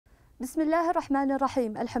بسم الله الرحمن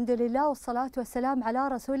الرحيم. الحمد لله والصلاة والسلام على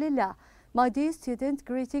رسول الله. My dear student,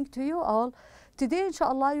 greeting to you all. Today,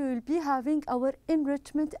 inshallah, we will be having our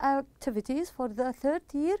enrichment activities for the third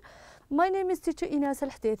year. My name is teacher Inas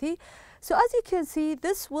Al-Hadathi. So as you can see,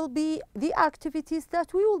 this will be the activities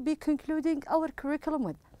that we will be concluding our curriculum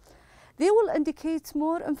with. They will indicate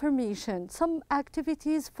more information, some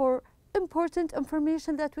activities for important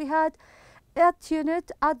information that we had at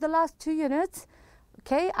the last two units.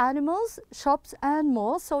 Okay, animals, shops and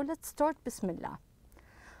malls. So let's start, Bismillah.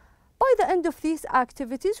 By the end of these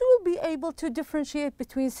activities, we will be able to differentiate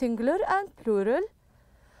between singular and plural.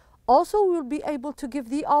 Also, we will be able to give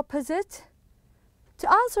the opposite.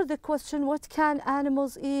 To answer the question, what can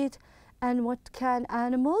animals eat and what can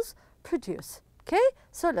animals produce? Okay,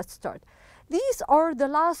 so let's start. These are the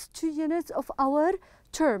last two units of our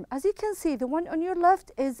term. As you can see, the one on your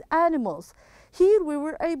left is animals. Here we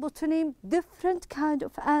were able to name different kind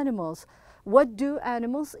of animals. What do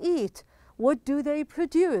animals eat? What do they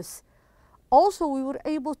produce? Also, we were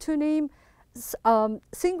able to name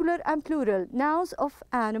singular and plural nouns of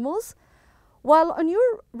animals. While on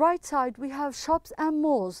your right side, we have shops and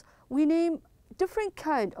malls. We name different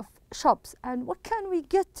kind of shops and what can we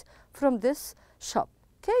get from this shop,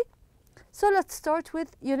 okay? So let's start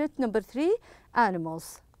with unit number 3,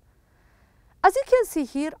 animals. As you can see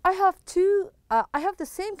here, I have the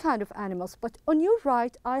same kind of animals, but on your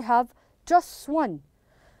right, I have just one.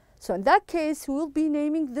 So in that case, we'll be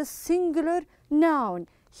naming the singular noun.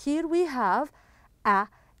 Here we have a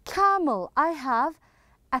camel. I have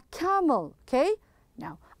a camel, okay?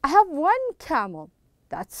 Now, I have one camel,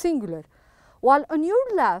 that's singular. While on your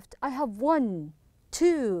left, I have 1,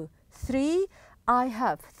 2, 3. I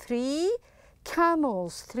have 3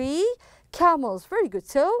 camels, 3 camels. Very good.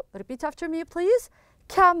 So, repeat after me, please.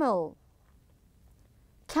 Camel,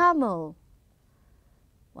 camel.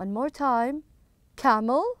 One more time.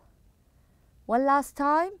 Camel. One last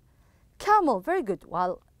time. Camel. Very good.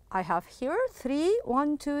 Well, I have here 3.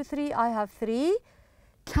 1, 2, 3. I have 3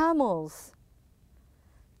 camels.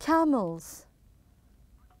 Camels.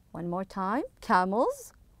 One more time.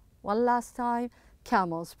 Camels. One last time.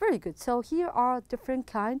 Camels. Very good. So here are different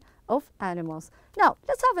kind of animals. Now,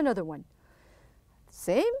 let's have another one.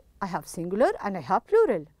 Same. I have singular and I have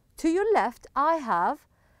plural. To your left, I have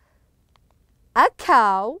a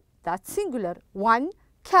cow. That's singular. 1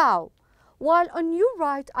 cow. While on your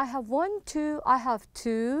right, I have 1, 2. I have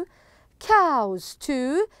 2 cows.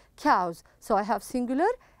 2 cows. So I have singular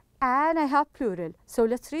and I have plural. So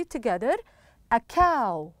let's read together. A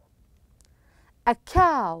cow. A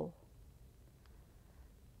cow.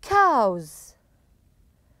 Cows.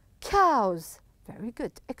 Cows. Very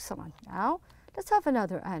good. Excellent. Now, let's have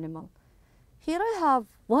another animal. Here I have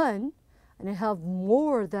 1 and I have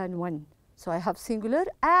more than 1. So I have singular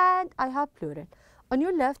and I have plural. On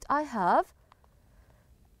your left, I have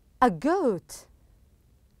a goat.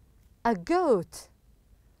 A goat.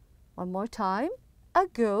 One more time. A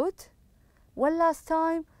goat. One last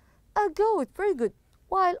time. A goat. Very good.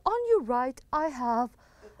 While on your right, I have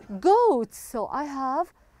goats. So I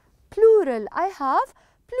have plural. I have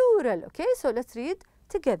plural. Okay, so let's read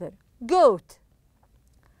together. Goat.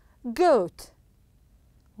 Goat.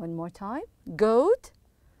 One more time. Goat.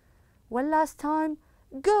 One last time.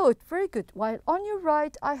 Goat. Very good. While on your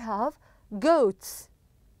right, I have goats.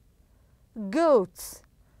 Goats.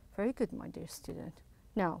 Very good, my dear student.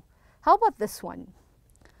 Now, how about this one?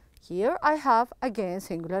 Here I have again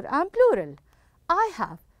singular and plural. I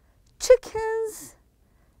have chickens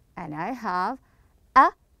and I have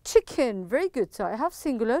a chicken. Very good. So I have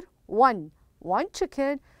singular 1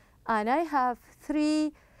 chicken and I have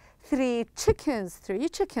 3 chickens. 3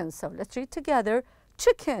 chickens. So let's read together.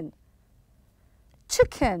 Chicken.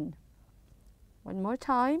 Chicken. One more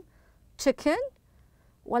time. Chicken.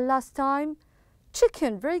 One last time.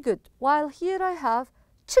 Chicken. Very good. While here I have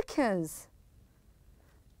chickens.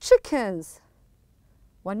 Chickens.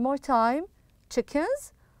 One more time.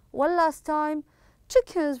 Chickens. One last time.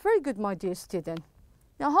 Chickens. Very good, my dear student.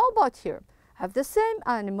 Now, how about here? I have the same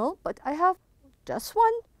animal, but I have just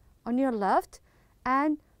 1 on your left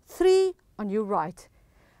and 3 on your right.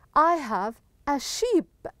 I have a sheep.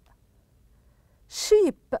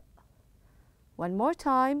 Sheep. One more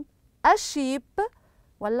time. A sheep.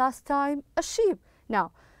 One last time. A sheep.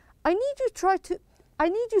 Now, I need you to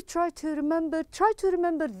try to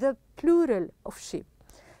remember the plural of sheep.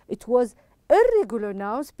 It was irregular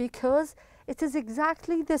nouns because it is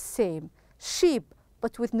exactly the same. Sheep,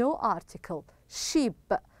 but with no article. Sheep.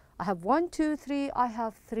 I have 1, 2, 3. I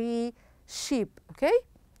have 3 sheep. Okay?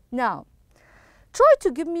 Now, try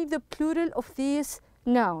to give me the plural of these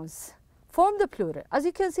nouns. form the plural. As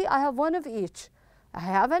you can see, I have one of each. I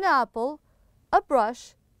have an apple, a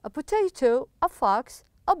brush, a potato, a fox,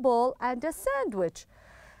 a ball, and a sandwich.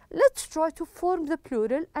 Let's try to form the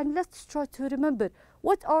plural, and let's try to remember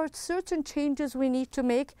what are certain changes we need to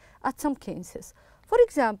make at some cases. For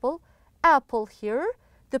example, apple here,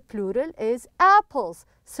 the plural is apples.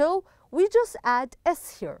 So we just add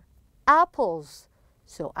S here, apples.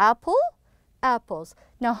 So apple, apples.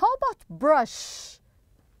 Now how about brush?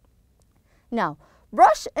 Now,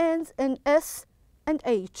 brush ends in S and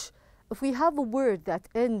H. If we have a word that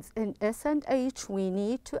ends in S and H, we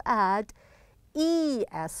need to add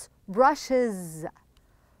ES, brushes,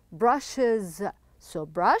 brushes. So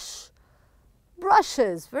brush,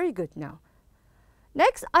 brushes. Very good now.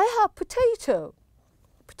 Next, I have potato.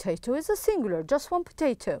 Potato is a singular, just one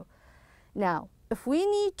potato. Now, if we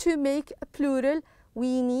need to make a plural,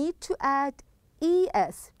 we need to add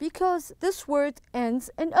ES because this word ends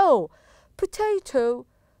in O. Potato,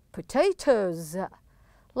 potatoes.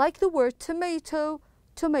 Like the word tomato,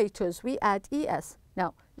 tomatoes, we add ES.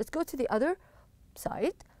 Now, let's go to the other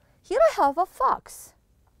side. Here I have a fox.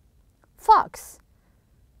 Fox.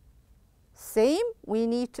 Same, we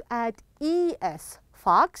need to add ES.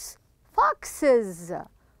 Fox, foxes.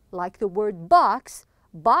 Like the word box,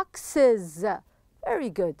 boxes. Very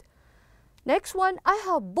good. Next one, I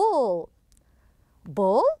have bull.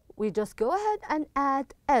 Bull, we just go ahead and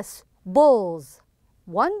add S. Bulls.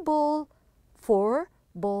 One bull, 4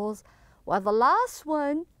 bulls. Well, the last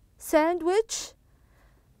one, sandwich,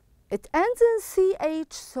 it ends in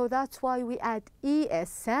CH, so that's why we add ES.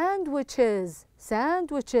 Sandwiches.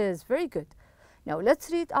 Sandwiches. Very good. Now let's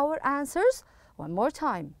read our answers one more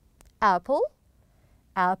time. Apple,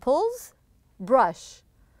 apples, brush,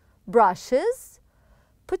 brushes,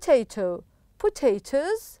 potato,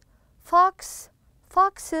 potatoes, fox,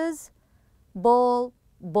 foxes, ball,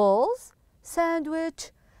 balls,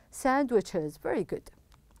 sandwich, sandwiches. Very good.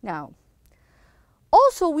 Now,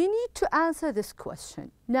 also we need to answer this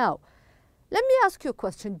question. Now, let me ask you a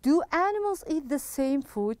question. Do animals eat the same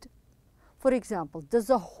food? For example, does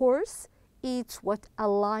a horse eat what a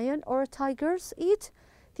lion or a tiger eat?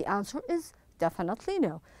 The answer is definitely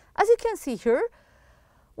no. As you can see here,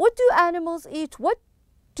 what do animals eat? What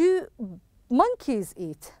do monkeys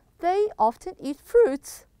eat? They often eat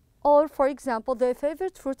fruits. Or, for example, their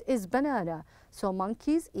favorite fruit is banana. So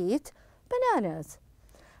monkeys eat bananas.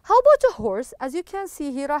 How about a horse? As you can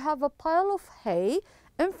see here, I have a pile of hay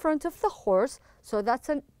in front of the horse. So that's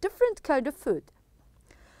a different kind of food.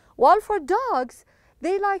 While for dogs,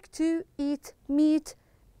 they like to eat meat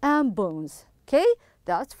and bones. Okay,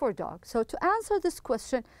 that's for dogs. So to answer this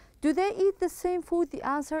question, do they eat the same food? The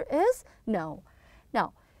answer is no.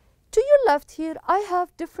 Now, to your left here, I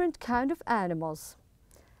have different kind of animals.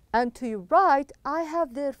 And to your right, I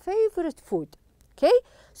have their favorite food. Okay,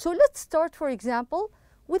 so let's start, for example,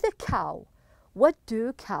 with a cow. What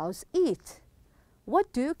do cows eat?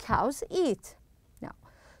 What do cows eat? Now,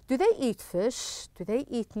 do they eat fish? Do they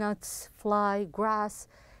eat nuts, fly, grass?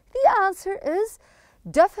 The answer is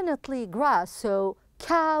definitely grass. So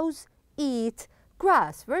cows eat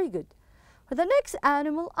grass. Very good. For the next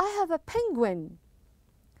animal, I have a penguin.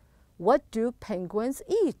 What do penguins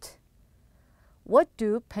eat? What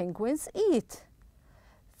do penguins eat?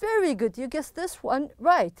 Very good. You guessed this one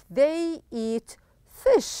right. They eat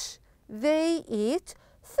fish. They eat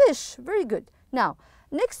fish. Very good. Now,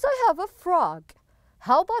 next I have a frog.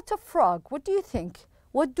 How about a frog? What do you think?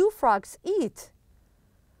 What do frogs eat?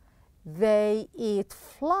 They eat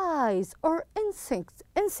flies or insects.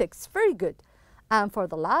 Insects. Very good. And for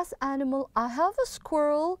the last animal, I have a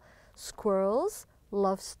squirrel. Squirrels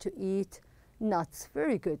loves to eat nuts.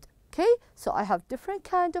 Very good. Okay, so I have different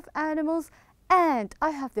kind of animals and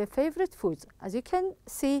I have their favorite foods. As you can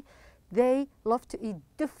see, they love to eat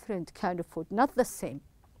different kind of food, not the same.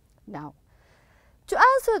 Now, to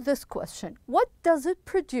answer this question, what does it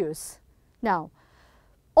produce? Now,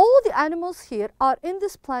 all the animals here are in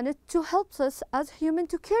this planet to help us as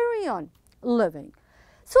humans to carry on living.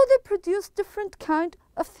 So they produce different kind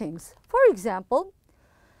of things. For example,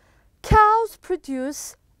 cows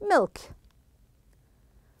produce milk.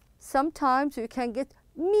 Sometimes you can get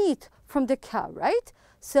meat from the cow, right?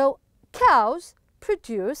 So cows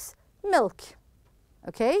produce milk,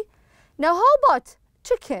 okay? Now how about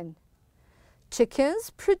chicken?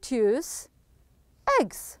 Chickens produce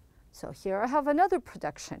eggs. So here I have another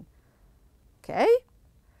production, okay?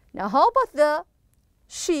 Now how about the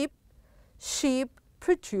sheep? Sheep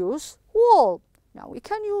produce wool. Now we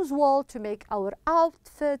can use wool to make our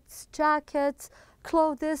outfits, jackets,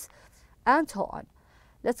 clothes, and so on.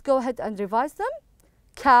 Let's go ahead and revise them.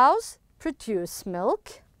 Cows produce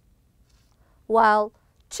milk. while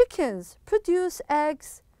chickens produce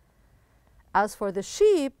eggs. As for the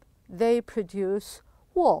sheep, they produce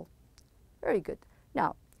wool. Very good.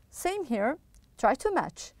 Now, same here. Try to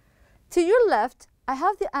match. To your left, I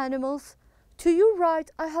have the animals. To your right,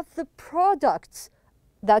 I have the products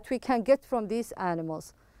that we can get from these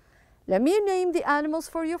animals. Let me name the animals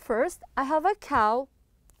for you first. I have a cow,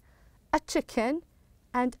 a chicken,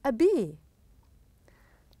 and a bee.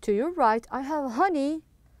 To your right, I have honey,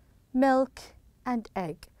 milk, and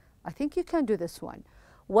egg. I think you can do this one.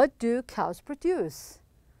 What do cows produce?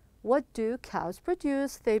 What do cows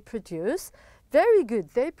produce? They produce, very good,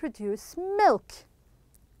 they produce milk.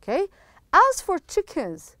 Okay. As for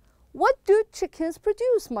chickens, what do chickens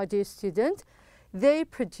produce, my dear student? They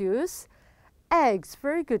produce eggs.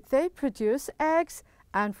 Very good, they produce eggs.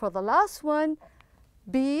 And for the last one,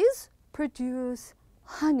 bees produce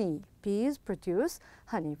honey. Bees produce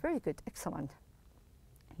honey. Very good, excellent.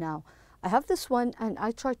 Now, I have this one and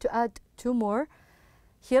I try to add two more.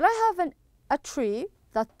 Here I have a tree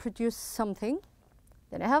that produces something.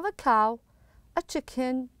 Then I have a cow, a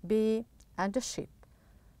chicken, bee, and a sheep.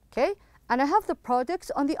 Okay, and I have the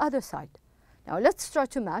products on the other side. Now let's try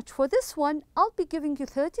to match. For this one, I'll be giving you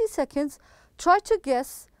 30 seconds. Try to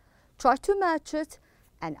guess, try to match it,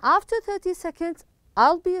 and after 30 seconds,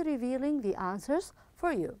 I'll be revealing the answers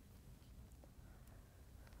for you.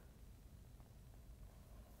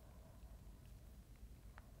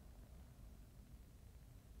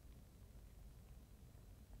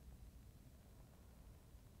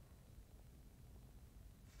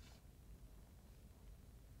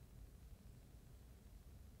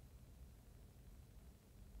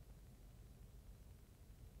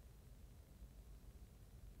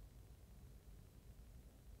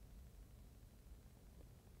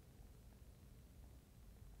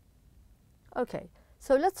 Okay,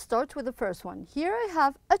 so let's start with the first one. Here I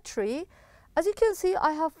have a tree. As you can see,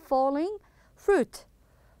 I have falling fruit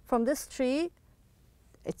from this tree.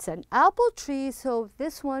 It's an apple tree, so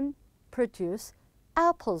this one produces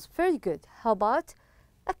apples. Very good. How about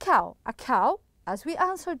a cow? A cow, as we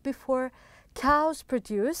answered before, cows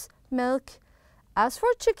produce milk. As for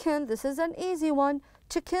chicken, this is an easy one.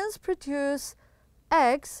 Chickens produce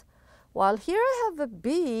eggs. While here I have a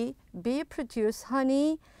bee. Bee produce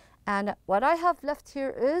honey. And what I have left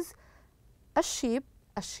here is a sheep.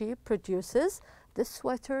 A sheep produces the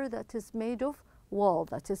sweater that is made of wool.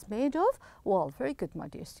 That is made of wool. Very good, my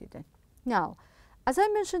dear student. Now, as I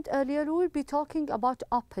mentioned earlier, we will be talking about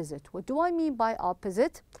opposite. What do I mean by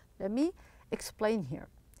opposite? Let me explain here.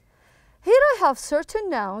 Here I have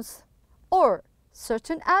certain nouns or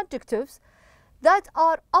certain adjectives that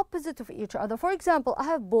are opposite of each other. For example, I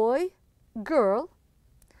have boy, girl.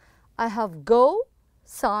 I have go,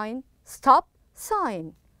 sign, stop,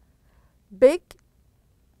 sign. Big,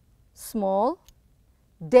 small,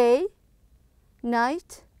 day,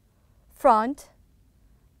 night, front,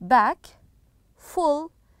 back,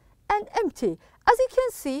 full, and empty. As you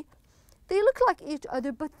can see, they look like each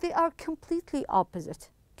other, but they are completely opposite.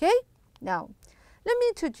 Okay? Now, let me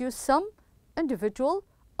introduce some individual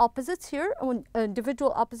opposites here,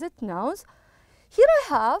 individual opposite nouns. Here I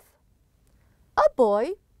have a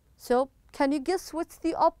boy. So, can you guess what's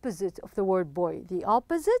the opposite of the word boy? The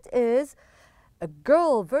opposite is a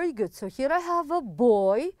girl. Very good. So here I have a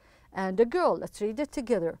boy and a girl. Let's read it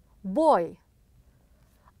together. Boy.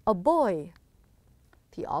 A boy.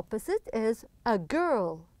 The opposite is a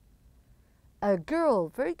girl. A girl.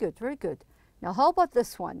 Very good, very good. Now how about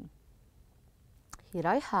this one? Here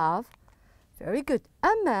I have, very good,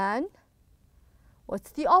 a man.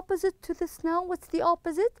 What's the opposite to this noun? What's the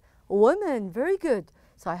opposite? Woman. Very good.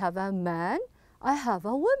 So I have a man, I have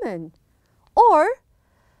a woman. Or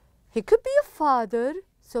he could be a father,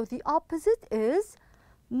 so the opposite is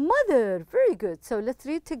mother. Very good. So let's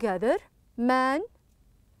read together. Man,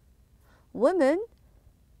 woman,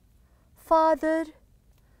 father,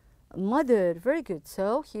 mother. Very good.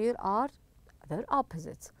 So here are their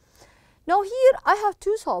opposites. Now here I have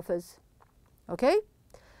two sofas. Okay?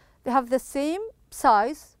 They have the same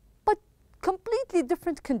size but completely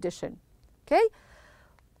different condition. Okay?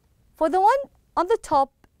 For the one on the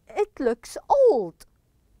top, it looks old.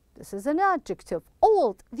 This is an adjective,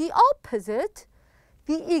 old. The opposite,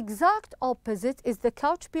 the exact opposite is the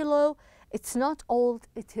couch below. It's not old,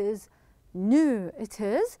 it is new. It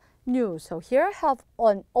is new. So here I have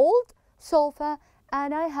an old sofa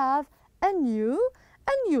and I have a new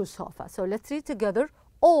sofa. So let's read together.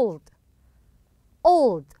 Old,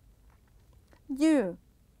 old, new,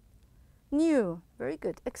 new. Very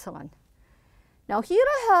good, excellent. Now here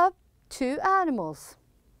I have two animals,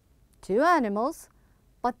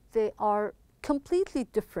 but they are completely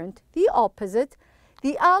different, the opposite.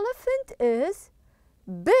 The elephant is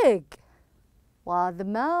big, while the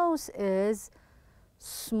mouse is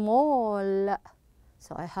small.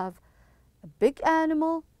 So I have a big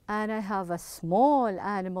animal and I have a small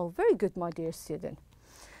animal. Very good, my dear student.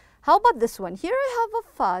 How about this one? Here I have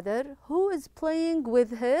a father who is playing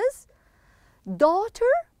with his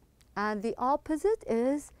daughter, and the opposite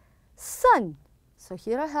is son. So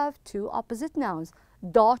here I have two opposite nouns,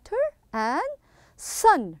 daughter and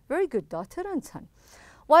son. Very good, daughter and son.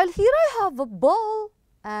 While here I have a bull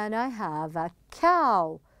and I have a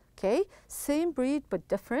cow. Okay, same breed but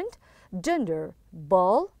different gender,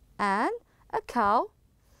 bull and a cow.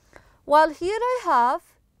 While here I have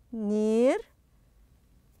near,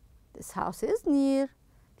 this house is near.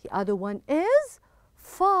 The other one is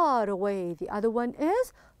far away. The other one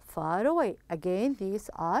is far away. Again, these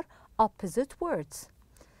are opposite words.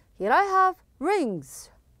 Here I have rings,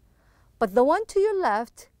 but the one to your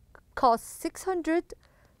left costs 600,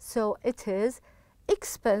 so it is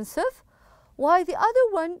expensive, while the other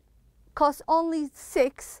one costs only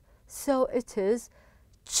 6, so it is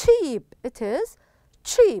cheap. It is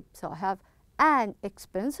cheap. So I have an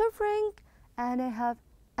expensive ring and I have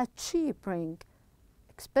a cheap ring.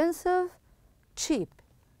 Expensive, cheap.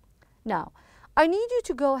 Now, I need you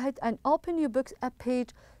to go ahead and open your books at page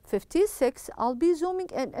 56. I'll be zooming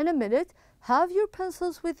in a minute. Have your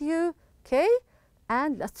pencils with you, okay?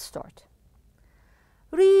 And let's start.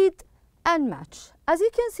 Read and match. As you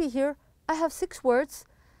can see here, I have 6 words,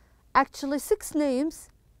 actually 6 names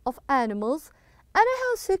of animals, and I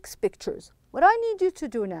have 6 pictures. What I need you to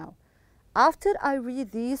do now, after I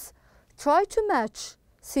read these, try to match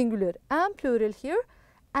singular and plural here,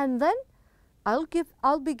 and then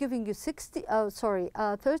I'll be giving you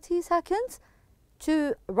 30 seconds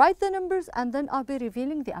to write the numbers, and then I'll be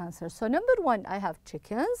revealing the answer. So number 1, I have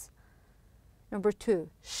chickens. Number 2,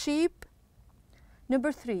 sheep.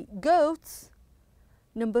 Number 3, goats.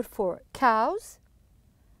 Number 4, cows.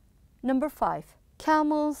 Number 5,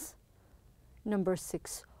 camels. Number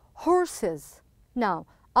 6, horses. Now,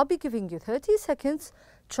 I'll be giving you 30 seconds.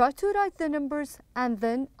 Try to write the numbers, and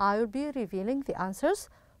then I'll be revealing the answers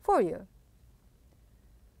for you.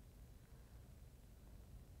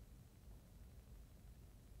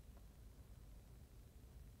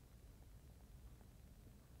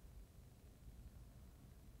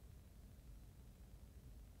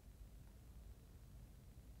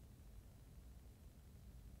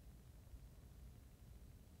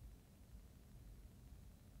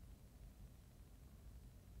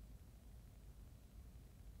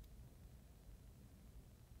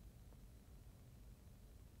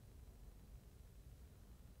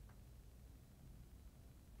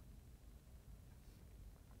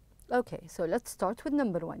 Okay, so let's start with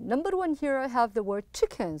number 1. Number 1, here I have the word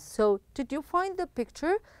chickens. So did you find the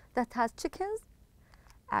picture that has chickens?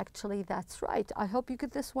 Actually, that's right. I hope you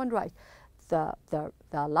get this one right. The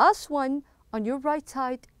last one on your right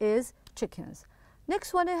side is chickens.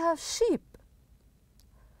 Next one, I have sheep.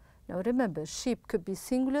 Now remember, sheep could be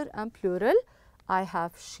singular and plural. I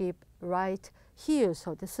have sheep right here.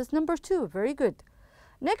 So this is number 2. Very good.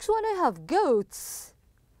 Next one, I have goats.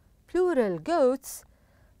 Plural, goats.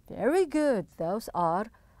 Very good. Those are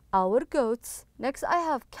our goats. Next, I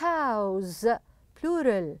have cows.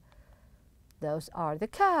 Plural. Those are the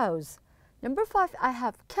cows. Number 5, I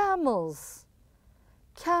have camels.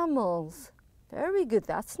 Camels. Very good.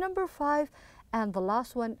 That's number 5. And the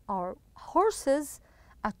last one are horses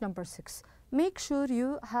at number 6. Make sure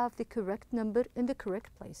you have the correct number in the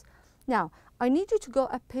correct place. Now, I need you to go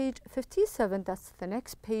at page 57. That's the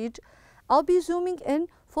next page. I'll be zooming in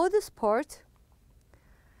for this part.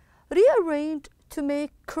 Rearrange to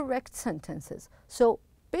make correct sentences. So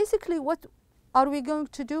basically, what are we going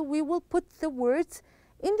to do? We will put the words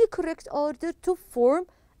in the correct order to form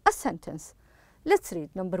a sentence. Let's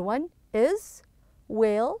read. Number 1 is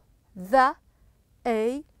whale,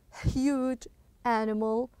 a huge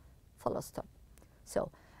animal, full stop. So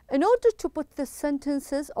in order to put the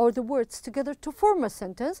sentences or the words together to form a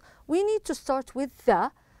sentence, we need to start with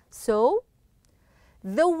the. So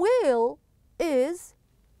the whale is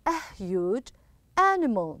a huge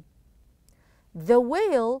animal. The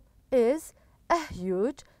whale is a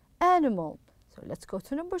huge animal. So let's go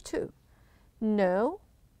to number 2. No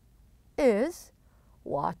is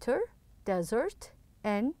water, desert,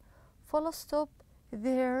 and full stop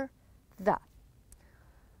there, that.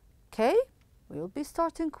 Okay, we'll be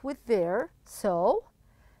starting with there. So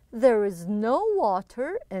there is no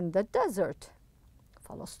water in the desert.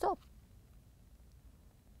 Full stop.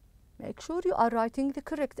 Make sure you are writing the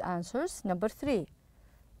correct answers. Number 3,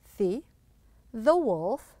 the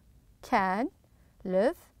wolf can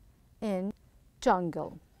live in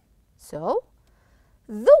jungle. So,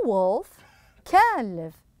 the wolf can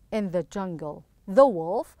live in the jungle. The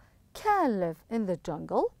wolf can live in the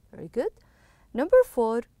jungle. Very good. Number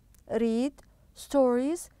 4, read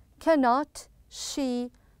stories cannot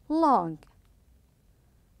she long.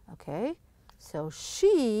 Okay, so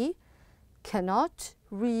she cannot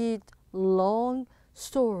read long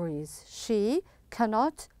stories. She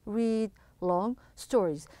cannot read long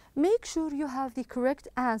stories. Make sure you have the correct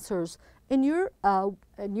answers in your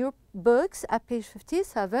books at page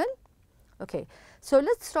 57. Okay, so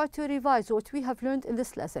let's try to revise what we have learned in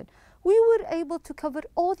this lesson. We were able to cover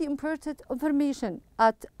all the important information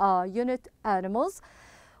at unit animals.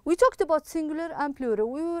 We talked about singular and plural.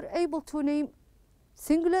 We were able to name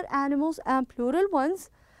singular animals and plural ones.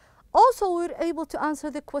 Also, we were able to answer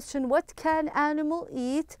the question, what can animal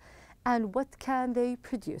eat and what can they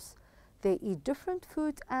produce? They eat different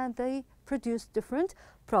food and they produce different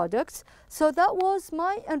products. So that was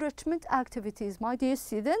my enrichment activities, my dear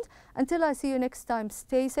student. Until I see you next time,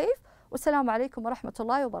 stay safe. Wassalamu alaikum wa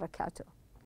rahmatullahi wa barakatuh.